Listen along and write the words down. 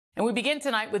And we begin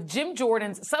tonight with Jim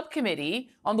Jordan's subcommittee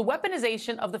on the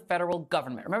weaponization of the federal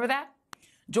government. Remember that?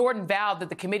 Jordan vowed that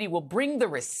the committee will bring the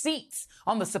receipts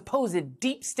on the supposed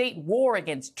deep state war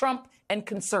against Trump and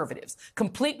conservatives,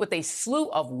 complete with a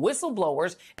slew of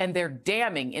whistleblowers and their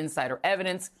damning insider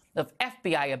evidence of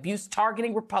FBI abuse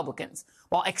targeting Republicans,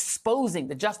 while exposing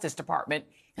the Justice Department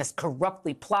as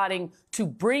corruptly plotting to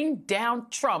bring down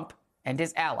Trump and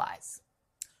his allies.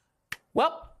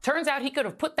 Well, turns out he could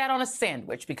have put that on a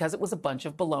sandwich because it was a bunch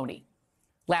of baloney.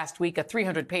 Last week, a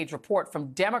 300-page report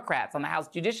from Democrats on the House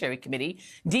Judiciary Committee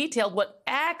detailed what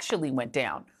actually went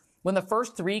down when the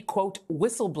first three, quote,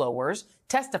 whistleblowers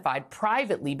testified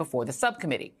privately before the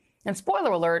subcommittee. And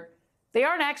spoiler alert, they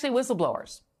aren't actually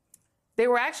whistleblowers. They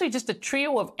were actually just a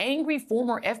trio of angry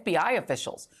former FBI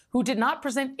officials who did not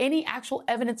present any actual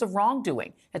evidence of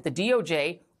wrongdoing at the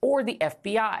DOJ or the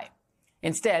FBI.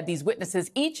 Instead, these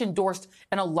witnesses each endorsed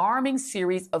an alarming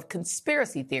series of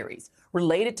conspiracy theories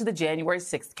related to the January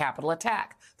 6th Capitol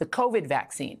attack, the COVID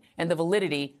vaccine, and the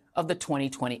validity of the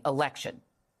 2020 election.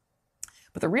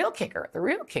 But the real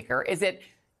kicker is that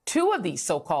two of these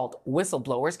so-called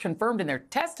whistleblowers confirmed in their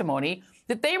testimony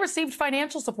that they received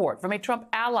financial support from a Trump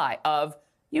ally of,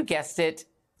 you guessed it,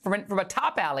 from a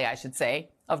top ally, I should say,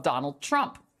 of Donald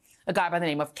Trump, a guy by the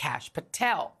name of Kash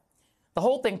Patel. The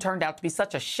whole thing turned out to be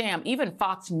such a sham, even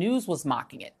Fox News was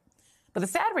mocking it. But the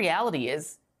sad reality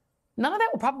is, none of that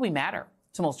will probably matter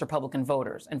to most Republican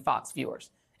voters and Fox viewers.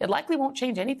 It likely won't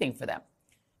change anything for them,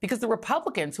 because the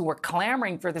Republicans who were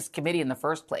clamoring for this committee in the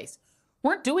first place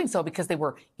weren't doing so because they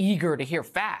were eager to hear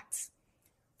facts.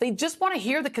 They just want to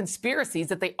hear the conspiracies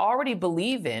that they already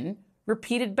believe in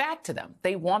repeated back to them.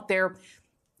 They want their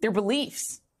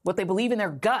beliefs, what they believe in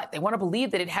their gut. They want to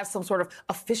believe that it has some sort of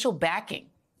official backing.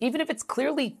 Even if it's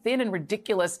clearly thin and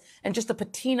ridiculous and just a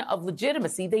patina of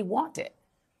legitimacy, they want it.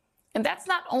 And that's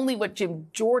not only what Jim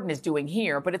Jordan is doing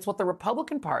here, but it's what the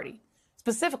Republican Party,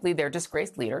 specifically their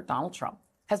disgraced leader, Donald Trump,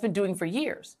 has been doing for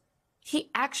years. He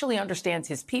actually understands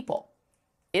his people.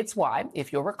 It's why,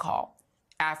 if you'll recall,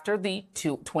 after the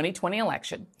 2020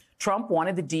 election, Trump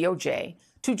wanted the DOJ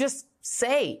to just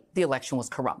say the election was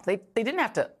corrupt. They didn't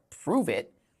have to prove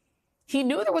it. He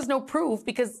knew there was no proof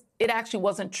because it actually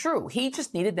wasn't true. He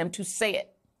just needed them to say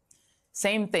it.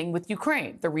 Same thing with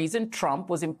Ukraine. The reason Trump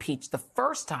was impeached the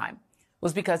first time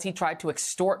was because he tried to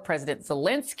extort President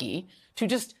Zelensky to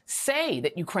just say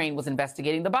that Ukraine was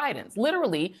investigating the Bidens,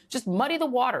 literally just muddy the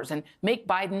waters and make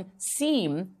Biden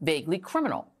seem vaguely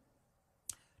criminal.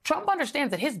 Trump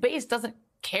understands that his base doesn't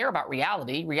care about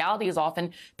reality. Reality is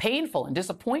often painful and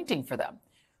disappointing for them.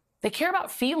 They care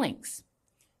about feelings.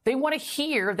 They want to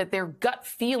hear that their gut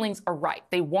feelings are right.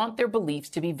 They want their beliefs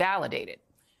to be validated.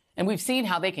 And we've seen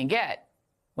how they can get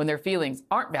when their feelings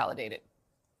aren't validated.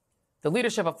 The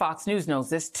leadership of Fox News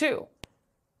knows this, too.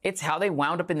 It's how they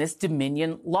wound up in this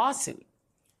Dominion lawsuit.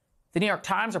 The New York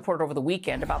Times reported over the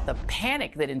weekend about the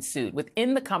panic that ensued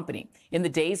within the company in the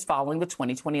days following the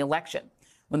 2020 election,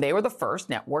 when they were the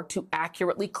first network to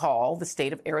accurately call the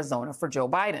state of Arizona for Joe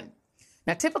Biden.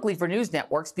 Now, typically for news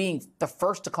networks, being the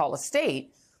first to call a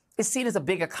state is seen as a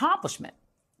big accomplishment.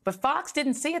 But Fox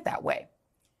didn't see it that way.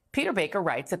 Peter Baker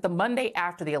writes that the Monday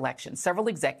after the election, several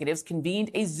executives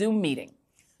convened a Zoom meeting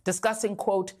discussing,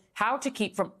 quote, how to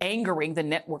keep from angering the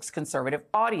network's conservative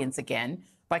audience again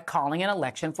by calling an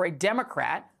election for a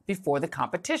Democrat before the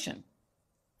competition.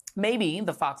 Maybe,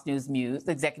 the Fox News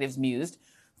executives mused,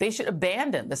 they should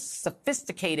abandon the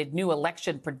sophisticated new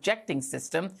election projecting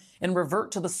system and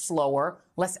revert to the slower,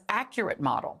 less accurate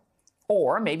model.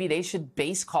 Or maybe they should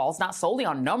base calls not solely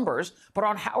on numbers, but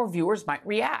on how viewers might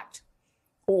react.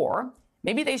 Or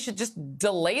maybe they should just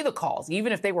delay the calls,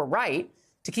 even if they were right,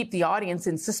 to keep the audience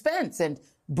in suspense and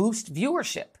boost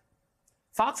viewership.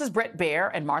 Fox's Brett Baer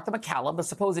and Martha McCallum, the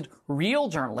supposed real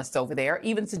journalists over there,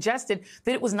 even suggested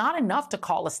that it was not enough to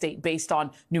call a state based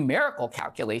on numerical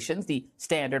calculations, the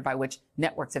standard by which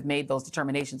networks have made those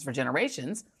determinations for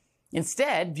generations.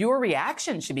 Instead, viewer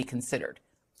reaction should be considered.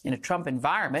 In a Trump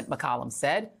environment, McCallum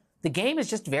said, the game is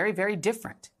just very, very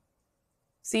different.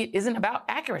 See, it isn't about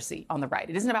accuracy on the right.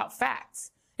 It isn't about facts.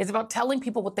 It's about telling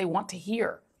people what they want to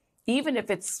hear, even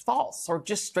if it's false or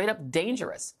just straight up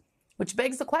dangerous, which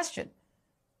begs the question,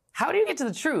 how do you get to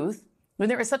the truth when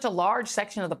there is such a large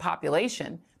section of the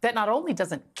population that not only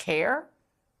doesn't care,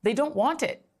 they don't want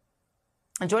it?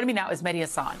 And joining me now is Mehdi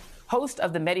Hasan, host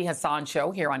of the Mehdi Hasan Show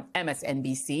here on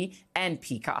MSNBC and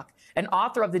Peacock, and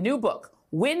author of the new book,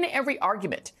 Win Every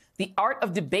Argument, The Art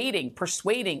of Debating,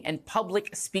 Persuading, and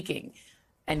Public Speaking.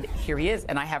 And here he is,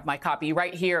 and I have my copy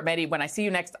right here. Mehdi, when I see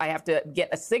you next, I have to get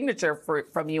a signature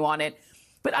from you on it.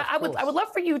 But I would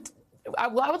love for you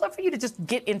to just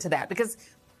get into that, because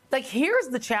like, here's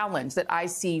the challenge that I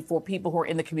see for people who are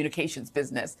in the communications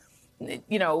business,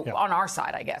 on our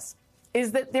side, I guess,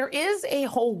 is that there is a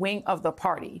whole wing of the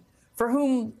party for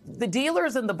whom the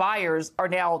dealers and the buyers are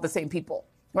now the same people,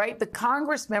 right? The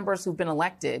Congress members who've been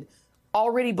elected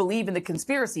already believe in the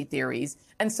conspiracy theories,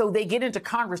 and so they get into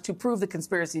Congress to prove the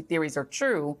conspiracy theories are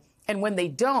true. And when they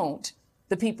don't,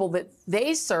 the people that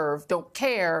they serve don't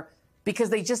care because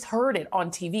they just heard it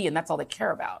on TV, and that's all they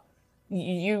care about.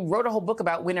 You wrote a whole book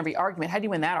about win every argument. How do you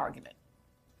win that argument?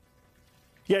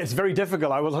 Yeah, it's very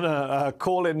difficult. I was on a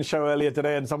call-in show earlier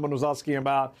today, and someone was asking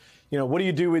about, what do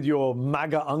you do with your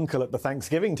MAGA uncle at the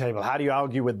Thanksgiving table? How do you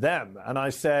argue with them? And I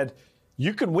said,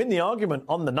 you can win the argument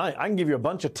on the night. I can give you a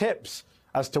bunch of tips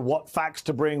as to what facts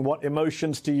to bring, what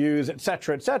emotions to use, et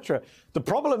cetera, et cetera. The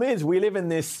problem is we live in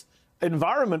this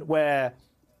environment where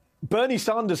Bernie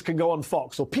Sanders can go on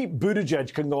Fox or Pete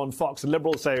Buttigieg can go on Fox and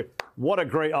liberals say, what a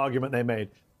great argument they made.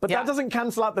 But that doesn't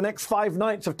cancel out the next 5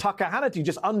 nights of Tucker Hannity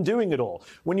just undoing it all.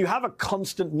 When you have a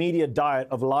constant media diet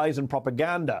of lies and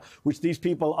propaganda, which these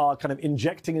people are kind of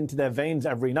injecting into their veins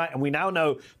every night, and we now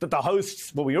know that the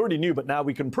hosts, well, we already knew, but now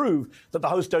we can prove that the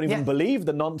hosts don't even believe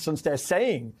the nonsense they're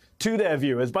saying to their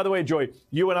viewers. By the way, Joy,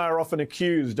 you and I are often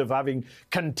accused of having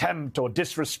contempt or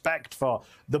disrespect for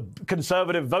the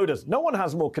conservative voters. No one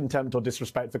has more contempt or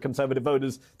disrespect for conservative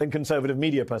voters than conservative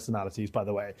media personalities, by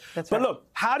the way. But look,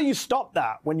 how do you stop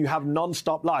that when you have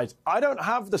non-stop lies? I don't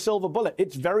have the silver bullet.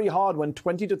 It's very hard when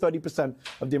 20 to 30%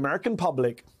 of the American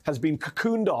public has been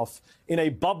cocooned off in a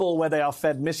bubble where they are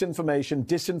fed misinformation,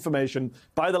 disinformation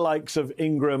by the likes of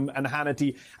Ingram and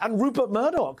Hannity and Rupert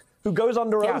Murdoch, who goes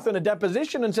under oath in a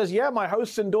deposition and says, my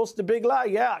hosts endorsed the big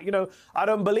lie. I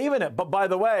don't believe in it. But by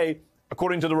the way,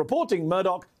 according to the reporting,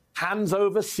 Murdoch hands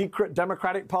over secret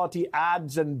Democratic Party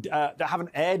ads and that haven't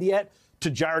aired yet to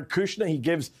Jared Kushner. He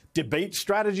gives debate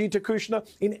strategy to Kushner.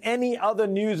 In any other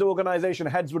news organization,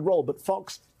 heads would roll. But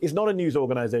Fox is not a news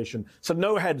organization, so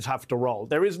no heads have to roll.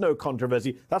 There is no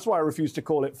controversy. That's why I refuse to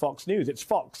call it Fox News. It's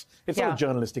Fox. It's not a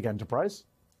journalistic enterprise.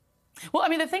 Well, I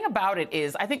mean, the thing about it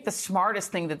is, I think the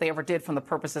smartest thing that they ever did from the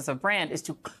purposes of brand is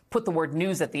to put the word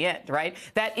news at the end, right?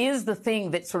 That is the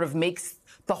thing that sort of makes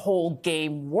the whole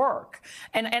game work.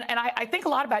 And I think a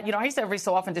lot about, I used to every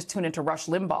so often just tune into Rush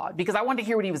Limbaugh because I wanted to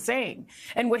hear what he was saying.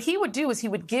 And what he would do is he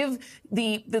would give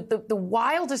the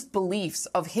wildest beliefs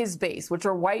of his base, which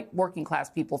are white working class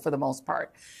people for the most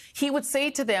part. He would say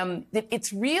to them that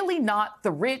it's really not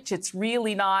the rich. It's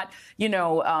really not,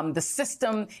 the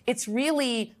system. It's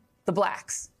really the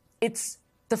blacks. It's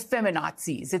the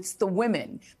feminazis. It's the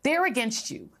women. They're against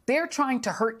you. They're trying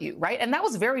to hurt you, right? And that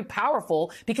was very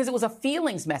powerful because it was a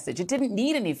feelings message. It didn't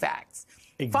need any facts.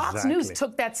 Exactly. Fox News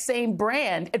took that same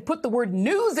brand and put the word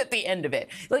news at the end of it.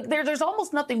 Like there's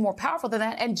almost nothing more powerful than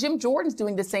that. And Jim Jordan's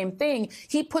doing the same thing.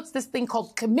 He puts this thing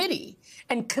called committee.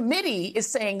 And committee is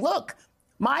saying, look,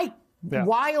 my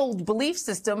wild belief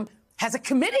system has a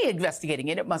committee investigating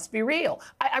it. It must be real.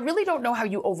 I really don't know how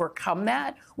you overcome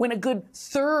that when a good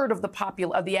third of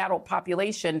the adult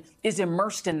population is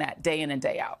immersed in that day in and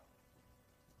day out.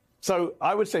 So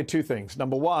I would say 2 things.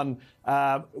 Number one,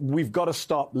 we've got to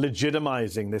stop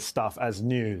legitimizing this stuff as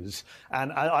news.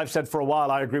 And I've said for a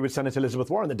while, I agree with Senator Elizabeth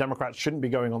Warren that Democrats shouldn't be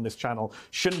going on this channel,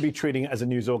 shouldn't be treating it as a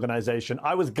news organization.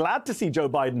 I was glad to see Joe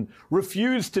Biden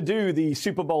refuse to do the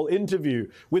Super Bowl interview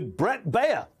with Brett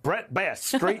Baer,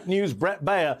 straight news Brett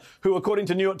Baer, who, according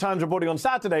to New York Times reporting on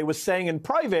Saturday, was saying in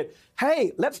private,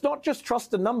 hey, let's not just trust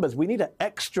the numbers. We need an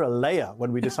extra layer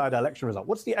when we decide our election result.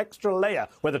 What's the extra layer?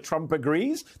 Whether Trump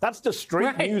agrees? That's the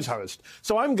straight news host.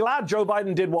 So I'm glad Joe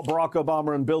Biden did what Barack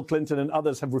Obama and Bill Clinton and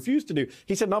others have refused to do.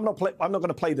 He said, no, I'm not going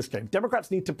to play this game.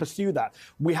 Democrats need to pursue that.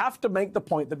 We have to make the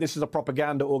point that this is a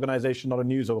propaganda organization, not a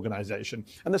news organization.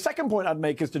 And the second point I'd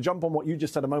make is to jump on what you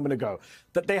just said a moment ago,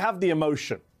 that they have the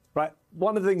emotion, right?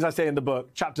 One of the things I say in the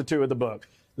book, chapter 2 of the book,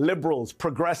 liberals,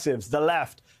 progressives, the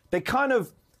left, they kind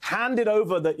of handed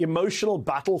over the emotional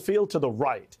battlefield to the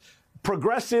right.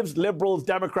 Progressives, liberals,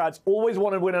 Democrats always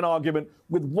want to win an argument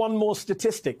with one more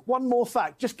statistic, one more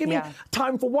fact. Just give me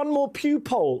time for one more Pew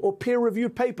poll or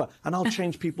peer-reviewed paper, and I'll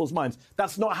change people's minds.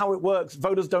 That's not how it works.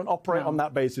 Voters don't operate on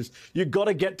that basis. You've got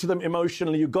to get to them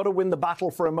emotionally. You've got to win the battle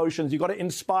for emotions. You've got to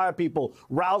inspire people,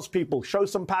 rouse people, show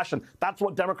some passion. That's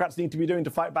what Democrats need to be doing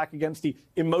to fight back against the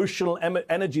emotional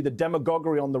energy, the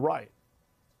demagoguery on the right.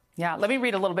 Yeah, let me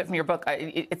read a little bit from your book.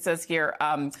 It says here,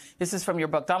 this is from your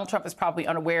book. Donald Trump is probably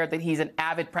unaware that he's an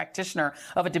avid practitioner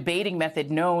of a debating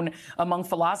method known among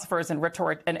philosophers and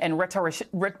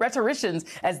rhetoricians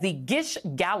as the Gish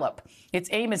Gallop. Its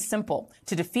aim is simple: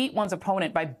 to defeat one's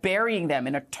opponent by burying them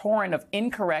in a torrent of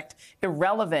incorrect,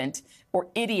 irrelevant, or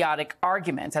idiotic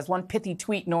arguments. As one pithy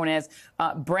tweet known as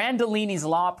Brandolini's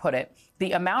Law put it,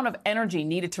 the amount of energy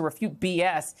needed to refute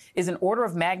BS is an order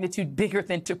of magnitude bigger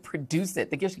than to produce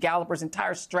it. The Gish Gallopers'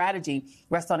 entire strategy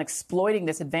rests on exploiting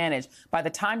this advantage. By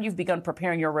the time you've begun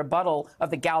preparing your rebuttal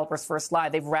of the Gallopers' first lie,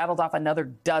 they've rattled off another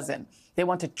dozen. They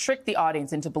want to trick the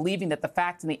audience into believing that the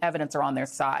facts and the evidence are on their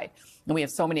side. And we have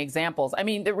so many examples. I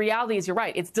mean, the reality is, you're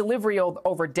right. It's delivery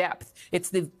over depth. It's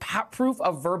the proof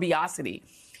of verbiosity.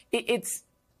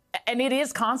 And it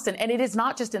is constant. And it is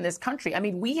not just in this country. I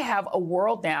mean, we have a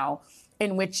world now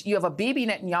in which you have a Bibi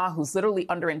Netanyahu who's literally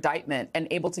under indictment and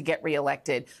able to get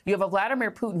reelected. You have a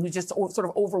Vladimir Putin who's just sort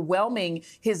of overwhelming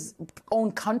his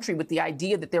own country with the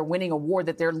idea that they're winning a war,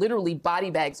 that they're literally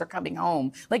body bags are coming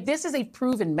home. Like, this is a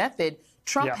proven method.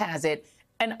 Trump has it.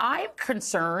 And I'm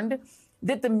concerned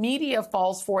that the media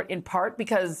falls for it in part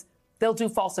because they'll do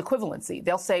false equivalency.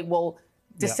 They'll say, well,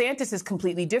 DeSantis is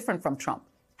completely different from Trump.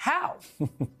 How?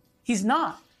 He's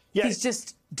not. He's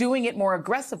just doing it more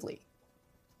aggressively.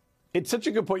 It's such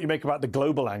a good point you make about the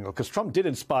global angle, because Trump did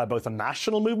inspire both a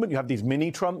national movement. You have these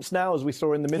mini Trumps now, as we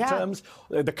saw in the midterms,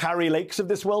 the Carrie Lakes of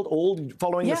this world, all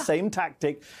following the same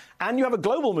tactic. And you have a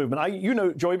global movement. You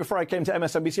know, Joy, before I came to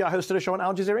MSNBC, I hosted a show on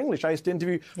Al Jazeera English. I used to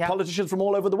interview politicians from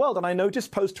all over the world. And I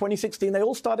noticed post-2016, they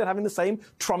all started having the same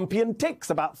Trumpian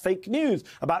tics about fake news,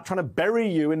 about trying to bury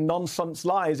you in nonsense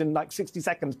lies in like 60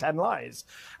 seconds, 10 lies.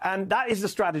 And that is the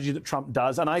strategy that Trump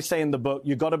does. And I say in the book,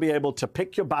 you've got to be able to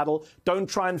pick your battle. Don't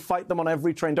try and fight them on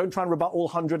every train. Don't try and rebut all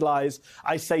 100 lies.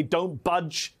 I say don't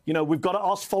budge. You know, we've got to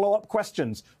ask follow-up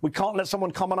questions. We can't let someone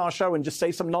come on our show and just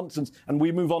say some nonsense and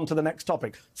we move on to the next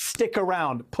topic. Stick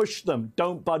around, push them,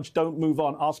 don't budge, don't move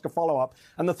on, ask a follow-up.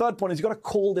 And the third point is you've got to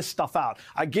call this stuff out.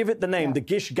 I give it the name, the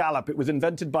Gish Gallop. It was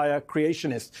invented by a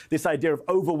creationist, this idea of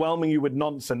overwhelming you with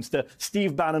nonsense, the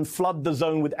Steve Bannon flood the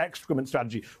zone with excrement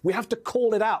strategy. We have to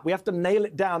call it out. We have to nail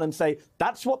it down and say,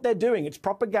 that's what they're doing. It's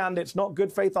propaganda. It's not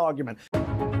good faith argument.